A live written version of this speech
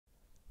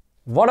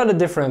What are the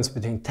difference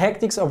between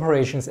tactics,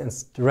 operations and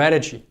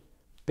strategy?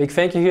 Big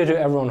thank you here to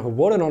everyone who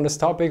voted on this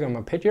topic on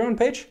my Patreon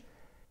page.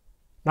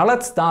 Now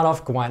let's start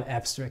off quite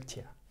abstract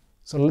here.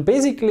 So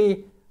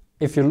basically,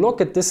 if you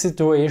look at this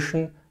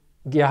situation,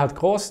 Gerhard,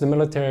 the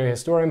military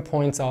historian,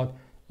 points out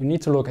you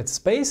need to look at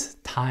space,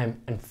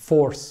 time and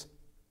force.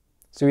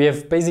 So we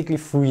have basically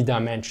 3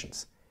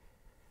 dimensions.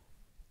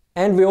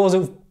 And we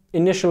also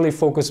initially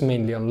focus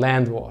mainly on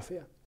land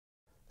warfare.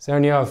 So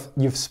you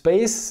have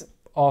space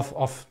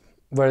of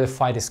where the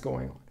fight is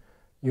going on.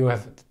 You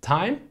have the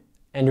time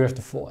and you have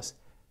the force.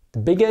 The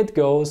bigger it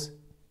goes,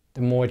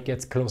 the more it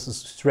gets closer to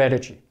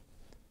strategy.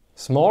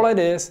 The smaller it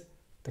is,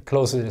 the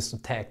closer it is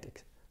to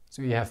tactics.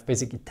 So you have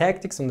basically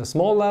tactics on the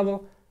small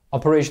level,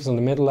 operations on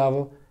the middle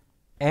level,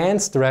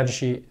 and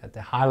strategy at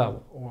the high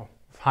level, or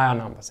higher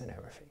numbers and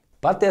everything.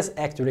 But there's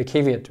actually a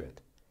caveat to it.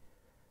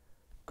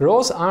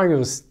 Gross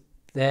argues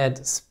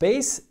that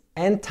space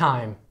and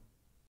time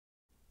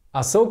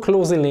are so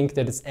closely linked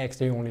that it's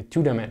actually only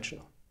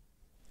 2-dimensional.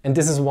 And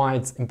this is why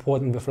it's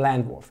important with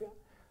land warfare.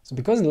 So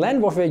because in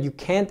land warfare you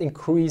can't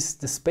increase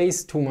the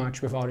space too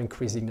much without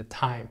increasing the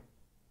time.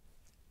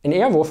 In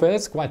air warfare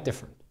it's quite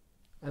different,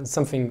 and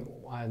something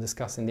I'll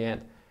discuss in the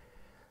end.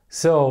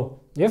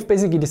 So you have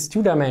basically these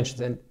 2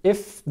 dimensions, and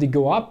if they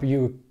go up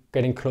you're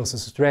getting closer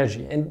to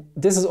strategy. And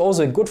this is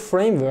also a good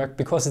framework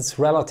because it's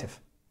relative.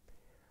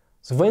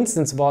 So for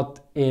instance,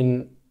 what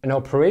in an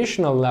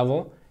operational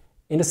level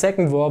in the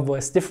Second World War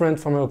is different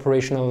from an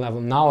operational level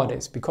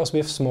nowadays, because we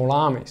have small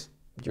armies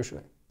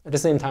usually. At the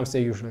same time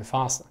they're usually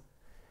faster.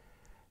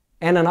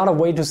 And another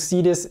way to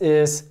see this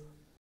is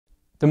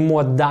the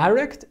more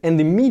direct and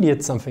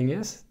immediate something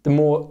is,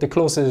 the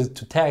closer it is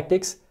to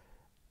tactics,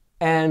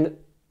 and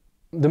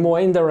the more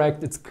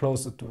indirect it's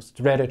closer to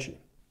strategy.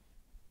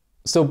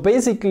 So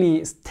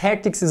basically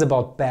tactics is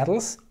about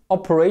battles,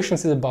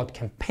 operations is about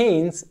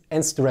campaigns,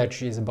 and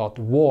strategy is about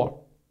war.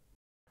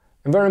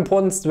 And very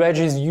important,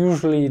 strategy is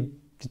usually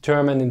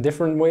determined in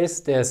different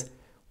ways.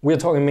 We're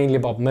talking mainly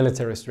about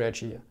military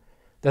strategy here.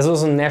 There's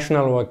also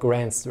national or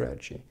grand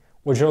strategy,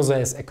 which also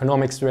has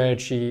economic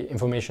strategy,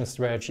 information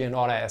strategy and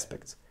other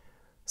aspects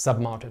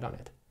submounted on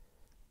it.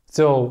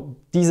 So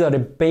these are the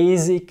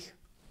basic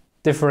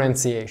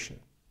differentiation.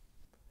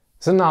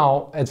 So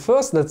now at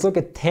first let's look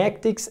at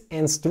tactics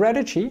and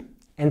strategy,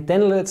 and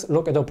then let's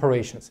look at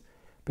operations,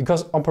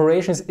 because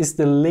operations is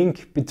the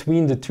link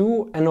between the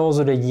 2 and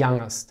also the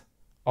youngest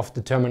of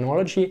the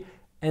terminology,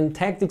 and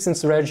tactics and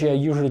strategy are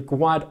usually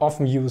quite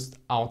often used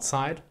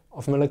outside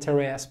of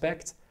military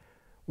aspects,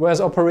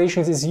 whereas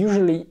operations is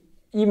usually,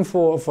 even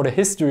for the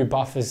history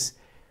buffs,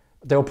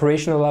 the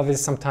operational level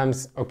is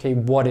sometimes, okay,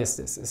 what is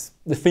this? It's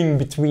the thing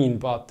between,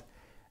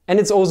 and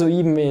it's also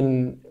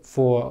even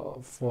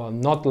for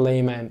not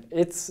layman,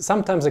 it's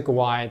sometimes a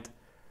quite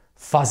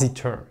fuzzy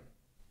term.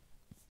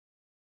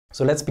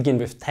 So let's begin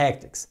with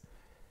tactics.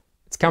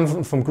 It's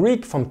come from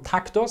Greek, from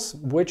tactos,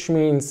 which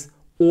means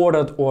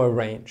ordered or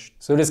arranged.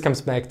 So this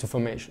comes back to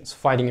formations,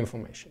 fighting in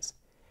formations.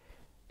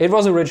 It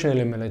was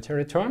originally a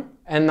military term,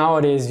 and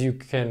nowadays you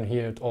can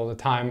hear it all the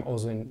time,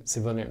 also in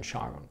civilian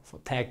jargon, for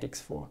tactics,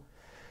 for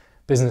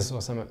business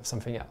or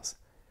something else.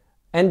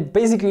 And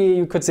basically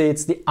you could say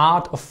it's the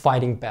art of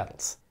fighting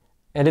battles.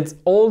 And it's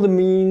all the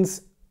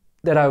means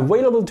that are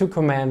available to a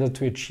commander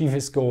to achieve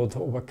his goal, to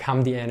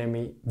overcome the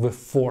enemy with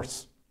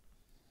force.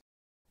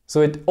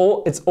 So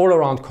it's all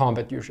around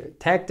combat usually.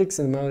 Tactics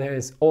in the military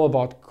is all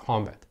about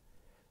combat.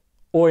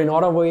 Or in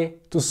other way,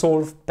 to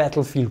solve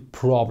battlefield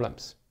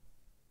problems.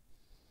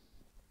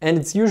 And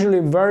it's usually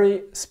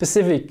very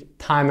specific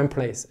time and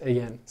place.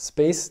 Again,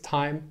 space,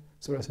 time,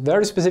 so there's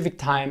very specific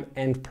time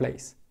and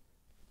place.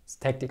 It's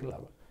tactical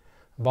level.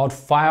 About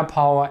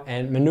firepower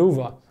and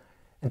maneuver.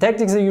 And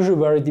tactics are usually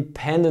very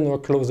dependent or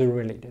closely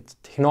related to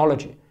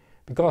technology,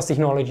 because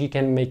technology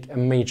can make a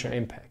major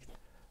impact.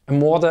 A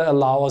mortar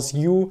allows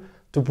you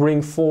to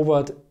bring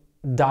forward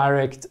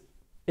direct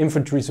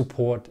infantry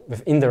support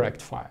with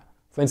indirect fire.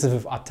 For instance,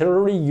 with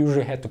artillery, you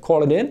usually had to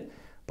call it in,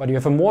 but you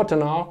have a mortar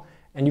now,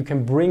 and you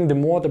can bring the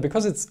mortar,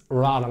 because it's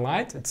rather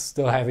light, it's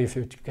still heavy if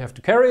you have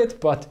to carry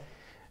it, but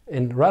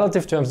in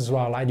relative terms it's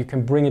rather light, you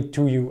can bring it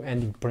to you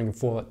and you bring it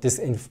forward. This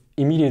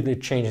immediately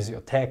changes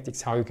your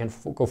tactics, how you can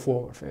go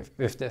forward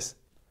with this.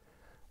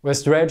 Where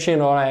strategy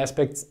and other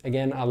aspects,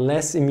 again, are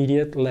less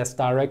immediate, less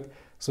direct,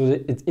 so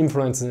that it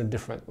influences in a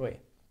different way.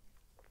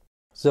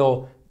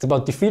 So it's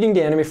about defeating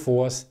the enemy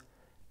force,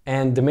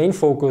 and the main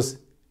focus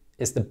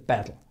is the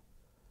battle.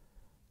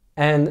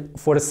 And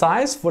for the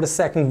size, for the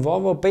Second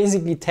World War,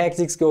 basically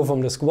tactics go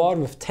from the squad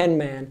with 10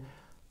 men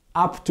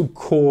up to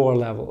corps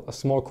level, a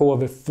small corps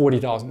with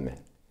 40,000 men.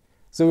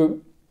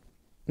 So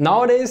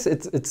nowadays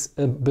it's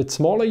a bit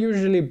smaller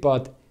usually,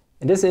 but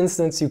in this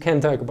instance you can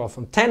talk about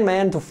from 10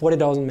 men to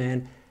 40,000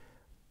 men.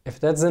 If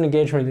that's an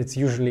engagement, it's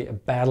usually a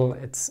battle,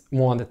 it's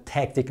more on the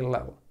tactical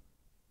level.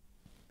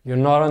 You're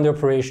not on the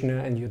operational,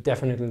 and you're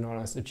definitely not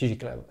on a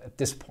strategic level at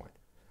this point.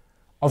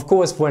 Of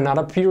course, for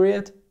another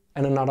period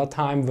and another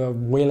time where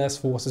way less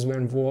forces were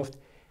involved,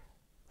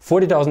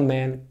 40,000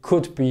 men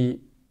could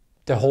be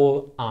the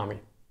whole army.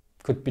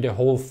 could be the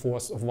whole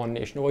force of one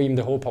nation or even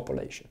the whole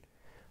population.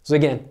 So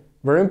again,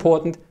 very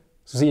important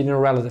to see it in a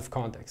relative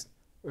context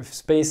with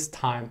space,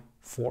 time,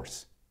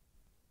 force.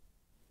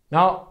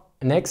 Now,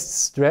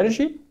 next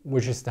strategy,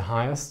 which is the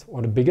highest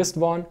or the biggest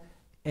one,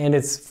 and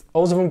it's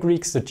also from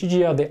Greek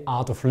strategia, the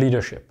art of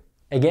leadership.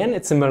 Again,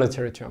 it's a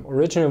military term.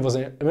 Originally it was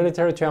a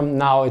military term,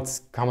 now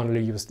it's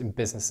commonly used in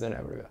business and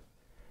everywhere.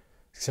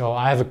 So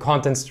I have a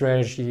content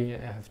strategy, I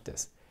have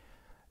this.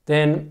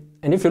 Then,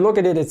 and if you look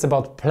at it, it's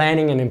about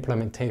planning and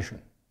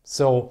implementation.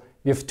 So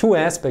you have two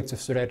aspects of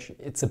strategy.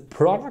 It's a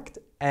product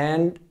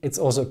and it's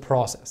also a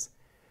process.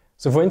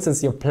 So for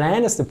instance, your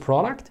plan is the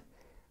product,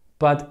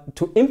 but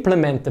to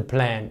implement the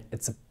plan,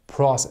 it's a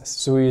process.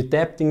 So you're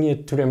adapting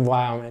it to the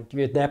environment,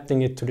 you're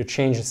adapting it to the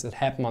changes that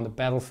happen on the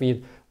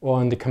battlefield or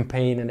on the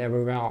campaign and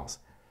everywhere else.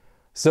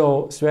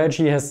 So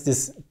strategy has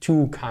this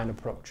two-kind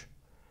approach.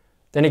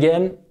 Then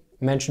again,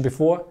 mentioned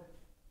before,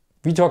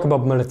 we talk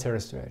about military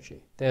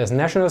strategy. There's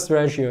national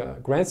strategy or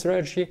grand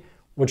strategy,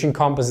 which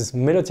encompasses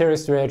military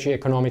strategy,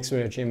 economic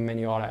strategy, and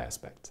many other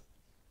aspects.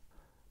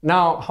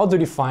 Now, how to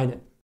define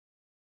it?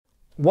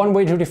 One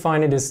way to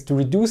define it is to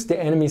reduce the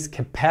enemy's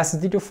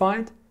capacity to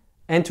fight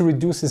and to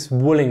reduce his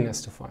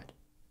willingness to fight.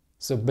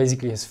 So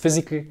basically his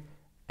physical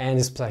and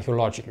his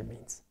psychological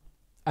means.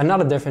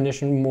 Another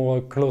definition more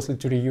closely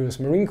to the US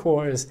Marine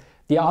Corps is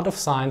the art of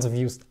science of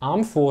used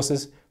armed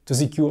forces to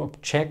secure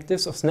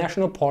objectives of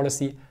national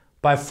policy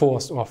by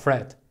force or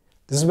threat.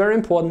 This is very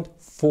important,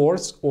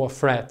 force or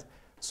threat.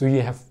 So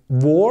you have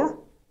war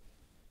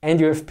and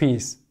you have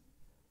peace.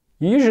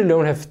 You usually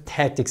don't have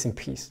tactics in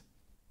peace.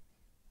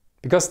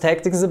 Because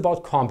tactics is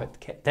about combat,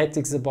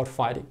 tactics is about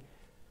fighting.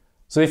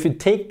 So if you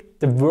take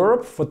the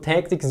verb for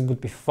tactics, it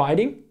would be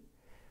fighting,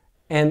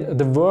 and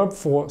the verb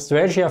for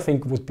strategy, I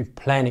think, would be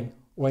planning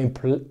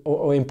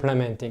or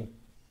implementing.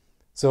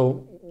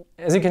 So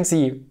as you can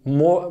see,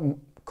 more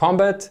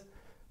combat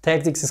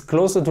tactics is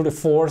closer to the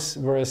force,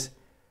 whereas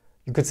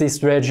you could say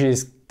strategy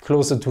is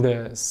closer to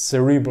the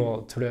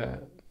cerebral, to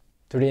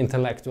the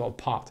intellectual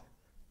part,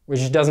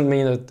 which doesn't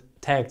mean that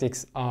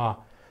tactics are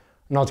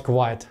not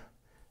quite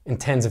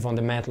intensive on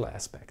the mental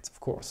aspects, of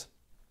course.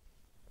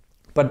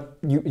 But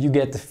you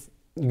get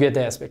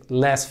the aspect.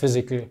 Less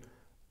physical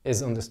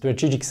is on the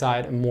strategic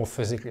side and more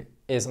physical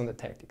is on the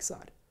tactic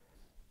side.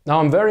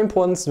 Now, very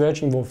important,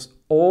 strategy involves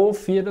all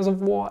theaters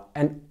of war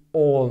and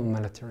all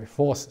military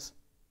forces.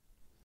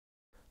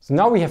 So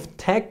now we have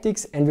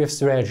tactics and we have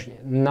strategy.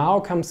 Now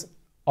comes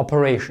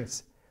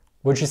operations,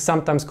 which is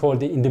sometimes called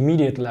the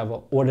intermediate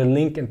level or the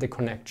link and the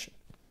connection.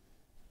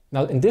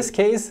 Now, in this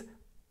case,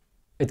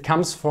 it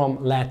comes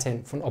from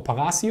Latin, from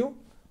operatio,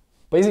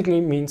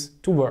 basically means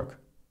to work.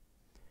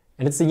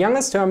 And it's the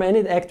youngest term and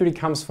it actually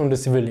comes from the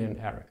civilian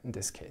era in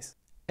this case.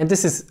 And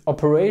this is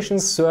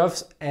operations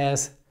serves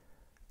as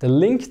the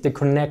link, the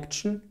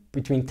connection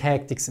between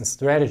tactics and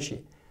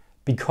strategy,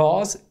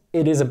 because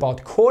it is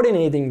about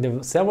coordinating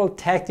the several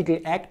tactical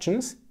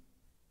actions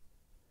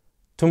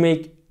to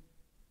make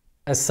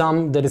a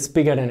sum that is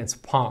bigger than its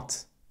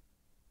parts.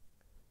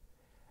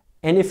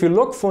 And if you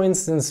look, for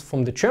instance,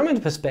 from the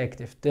German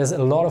perspective, there's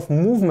a lot of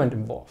movement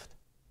involved.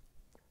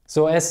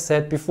 So as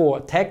said before,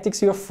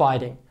 tactics you have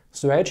fighting,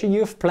 strategy you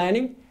have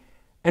planning,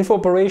 and for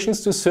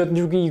operations to a certain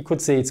degree you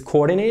could say it's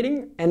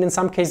coordinating, and in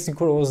some cases you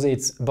could also say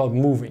it's about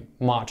moving,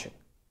 marching.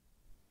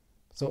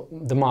 So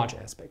the march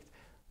aspect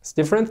is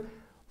different.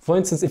 For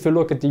instance, if you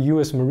look at the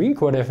US Marine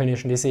Corps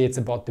definition, they say it's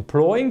about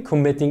deploying,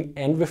 committing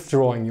and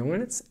withdrawing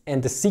units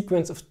and the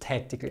sequence of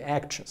tactical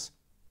actions.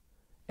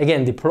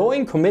 Again,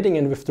 deploying, committing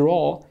and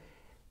withdrawal,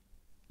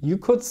 you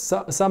could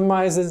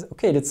summarize as,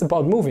 okay, it's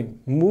about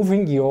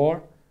moving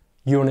your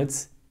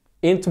units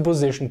into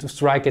position to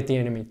strike at the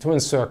enemy, to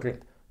encircle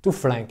it, to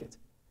flank it.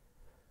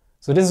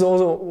 So this is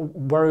also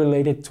very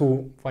related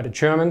to, for the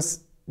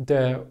Germans,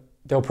 the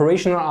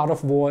operational art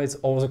of war is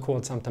also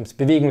called sometimes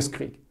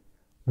Bewegungskrieg,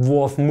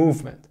 war of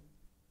movement.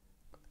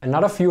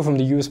 Another view from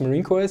the US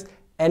Marine Corps is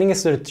adding a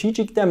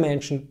strategic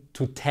dimension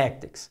to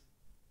tactics.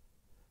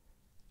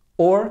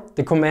 Or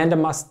the commander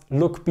must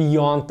look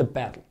beyond the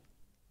battle.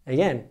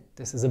 Again,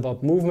 this is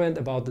about movement,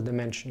 about the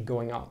dimension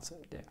going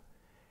outside there.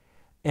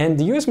 And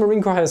the US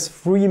Marine Corps has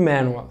three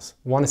manuals.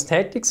 One is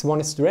tactics, one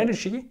is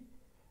strategy,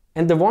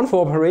 and the one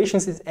for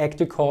operations is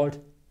actually called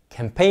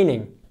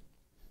campaigning.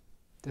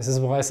 This is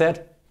what I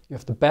said. You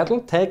have the battle,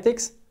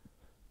 tactics,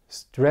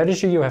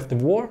 strategy, you have the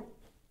war,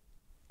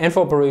 and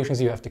for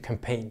operations you have the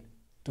campaign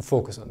to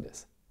focus on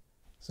this.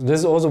 So this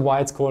is also why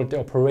it's called the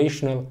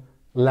operational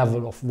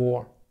level of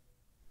war.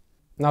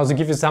 Now, to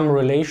give you some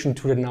relation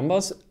to the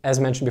numbers, as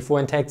mentioned before,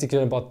 in tactics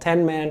you're about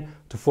 10 men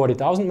to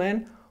 40,000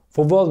 men.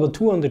 For World War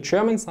II on the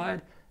German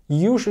side,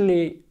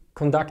 usually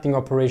conducting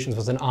operations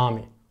was an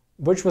army,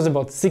 which was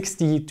about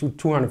 60 to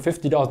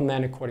 250,000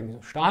 men according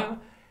to style.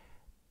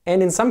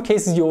 And in some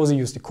cases you also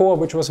used the corps,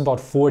 which was about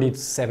 40 to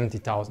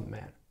 70,000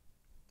 men.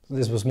 So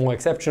this was more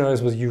exceptional,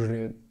 this was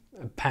usually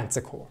a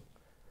panzer corps.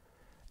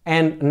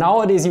 And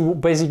nowadays you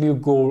basically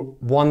go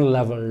one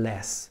level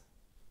less.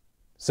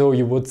 So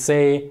you would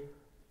say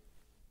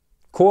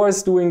corps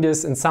is doing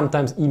this, and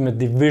sometimes even a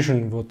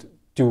division would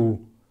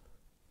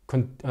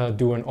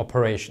doing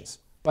operations.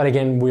 But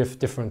again, we have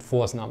different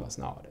force numbers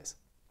nowadays.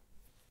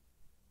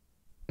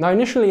 Now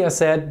initially I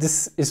said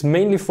this is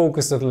mainly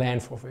focused on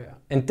land warfare,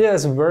 and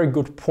there's a very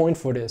good point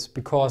for this,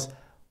 because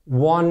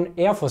one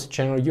Air Force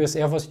channel, US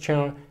Air Force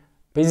channel,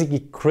 basically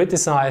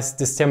criticized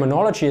this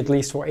terminology, at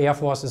least for Air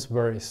Forces,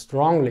 very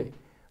strongly,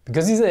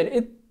 because he said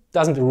it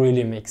doesn't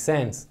really make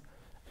sense.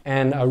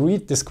 And I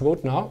read this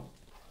quote now,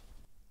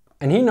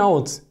 and he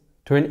notes,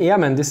 to an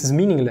airman this is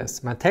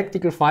meaningless. My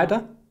tactical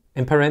fighter,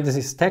 in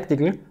parentheses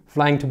tactical,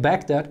 flying to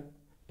Baghdad,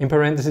 in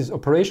parentheses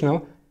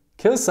operational,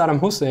 kills Saddam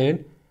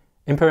Hussein,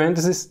 in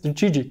parentheses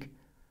strategic.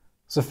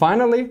 So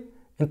finally,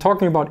 in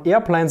talking about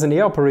airplanes and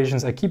air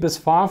operations, I keep as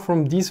far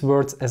from these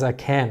words as I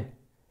can.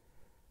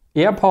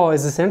 Air power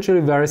is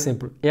essentially very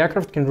simple.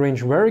 Aircraft can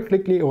range very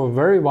quickly over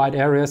very wide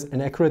areas and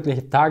accurately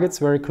hit targets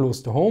very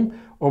close to home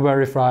or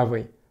very far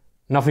away.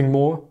 Nothing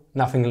more,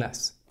 nothing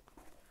less.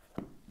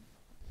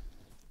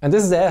 And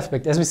this is the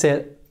aspect, as we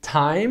said,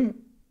 time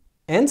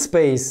and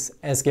space,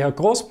 as Gerhard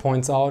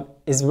points out,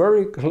 is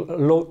very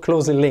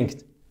closely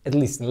linked, at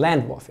least in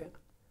land warfare.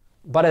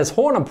 But as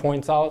Horner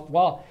points out,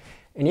 well,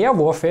 in air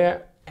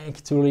warfare,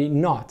 actually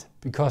not,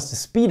 because the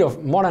speed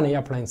of modern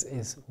airplanes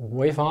is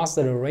way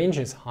faster, the range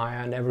is higher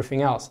and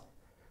everything else.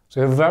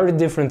 So a very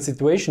different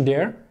situation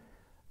there.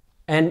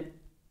 And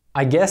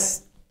I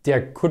guess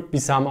there could be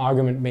some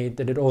argument made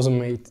that it also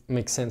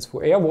makes sense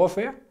for air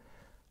warfare.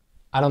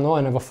 I don't know,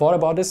 I never thought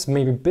about this.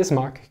 Maybe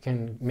Bismarck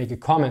can make a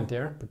comment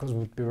there, because it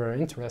would be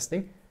very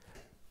interesting.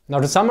 Now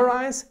to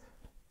summarize,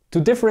 to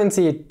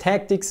differentiate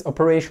tactics,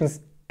 operations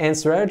and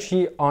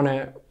strategy on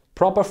a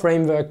proper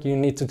framework, you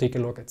need to take a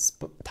look at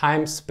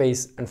time,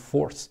 space and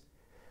force.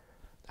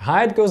 The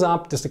higher it goes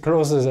up, the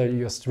closer is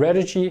your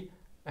strategy,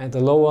 and the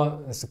lower,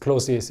 the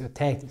closer is your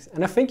tactics.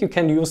 And I think you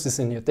can use this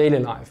in your daily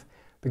life,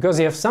 because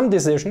you have some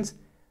decisions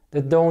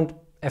that don't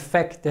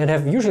affect, that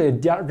have usually a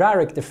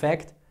direct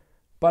effect,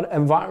 but a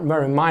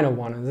very minor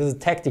one, and this is a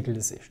tactical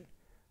decision.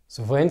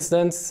 So for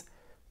instance,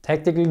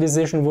 tactical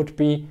decision would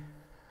be,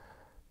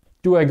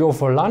 do I go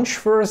for lunch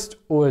first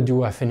or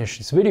do I finish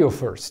this video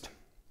first?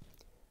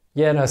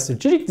 Yeah, and a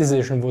strategic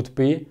decision would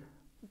be,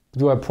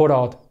 do I put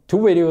out 2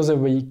 videos a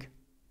week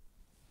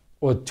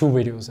or 2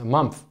 videos a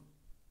month?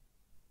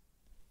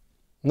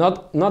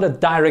 Not a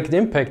direct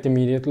impact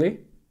immediately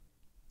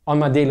on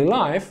my daily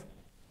life,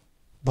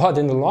 but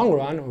in the long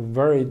run, a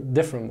very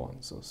different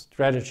one, so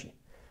strategy.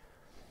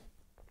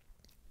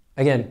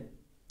 Again,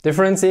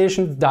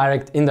 differentiation,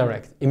 direct,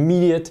 indirect,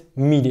 immediate,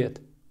 mediate.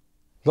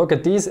 Look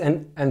at these,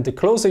 and the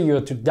closer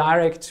you're to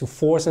direct, to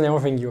force and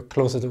everything, you're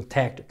closer to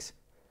tactics.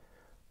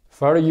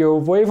 Further you're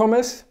away from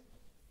this,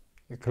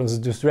 you're closer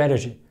to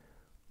strategy.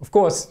 Of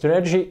course,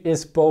 strategy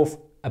is both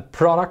a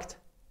product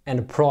and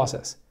a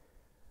process.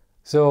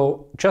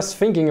 So just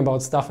thinking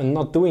about stuff and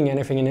not doing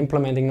anything and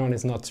implementing none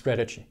is not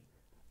strategy.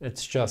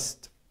 It's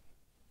just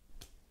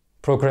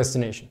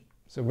procrastination.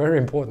 So very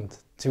important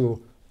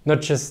to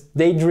not just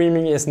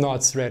daydreaming is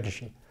not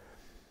strategy.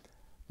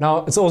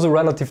 Now it's also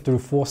relative to the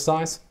force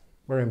size.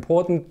 Very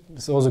important.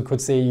 This also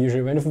could say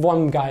usually when if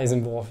one guy is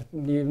involved,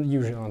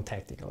 usually on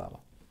tactical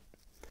level.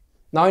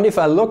 Now, and if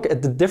I look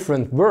at the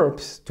different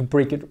verbs to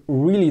break it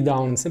really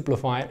down and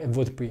simplify it, it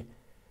would be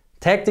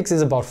tactics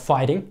is about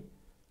fighting,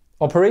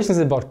 operations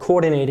is about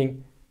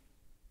coordinating,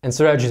 and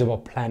strategy is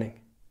about planning.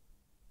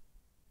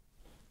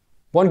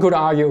 One could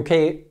argue,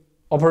 okay,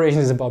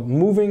 operations is about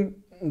moving,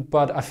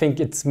 but I think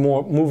it's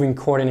more moving,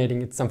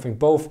 coordinating, it's something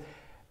both.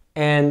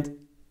 And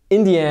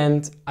in the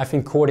end, I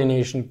think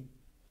coordination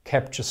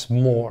captures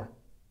more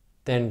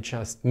than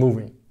just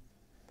moving.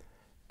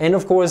 And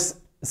of course,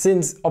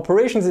 since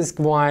operations is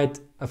quite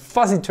a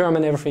fuzzy term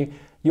and everything,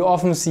 you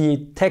often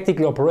see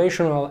tactical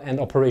operational and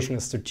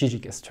operational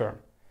strategic as term.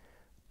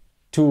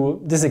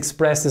 This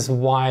expresses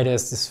why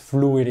there's this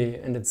fluidity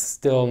and it's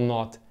still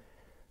not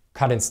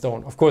cut in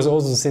stone. Of course,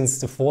 also since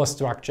the force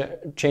structure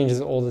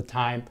changes all the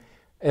time,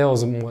 it's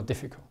also more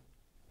difficult.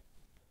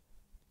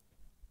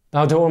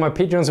 Now to all my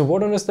patrons who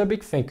voted on this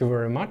topic, thank you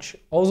very much.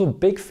 Also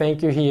big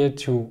thank you here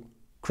to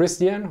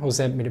Christian, who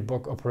sent me the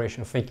book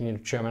Operational Thinking in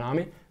the German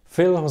Army,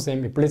 Phil, who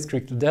sent me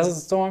Blitzkrieg to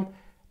Desert Storm,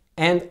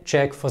 and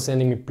Jack for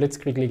sending me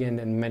Blitzkriege-Legende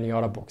and many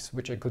other books,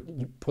 which I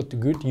could put to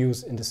good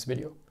use in this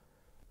video.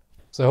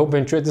 So I hope you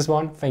enjoyed this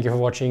one, thank you for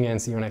watching and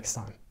see you next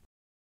time.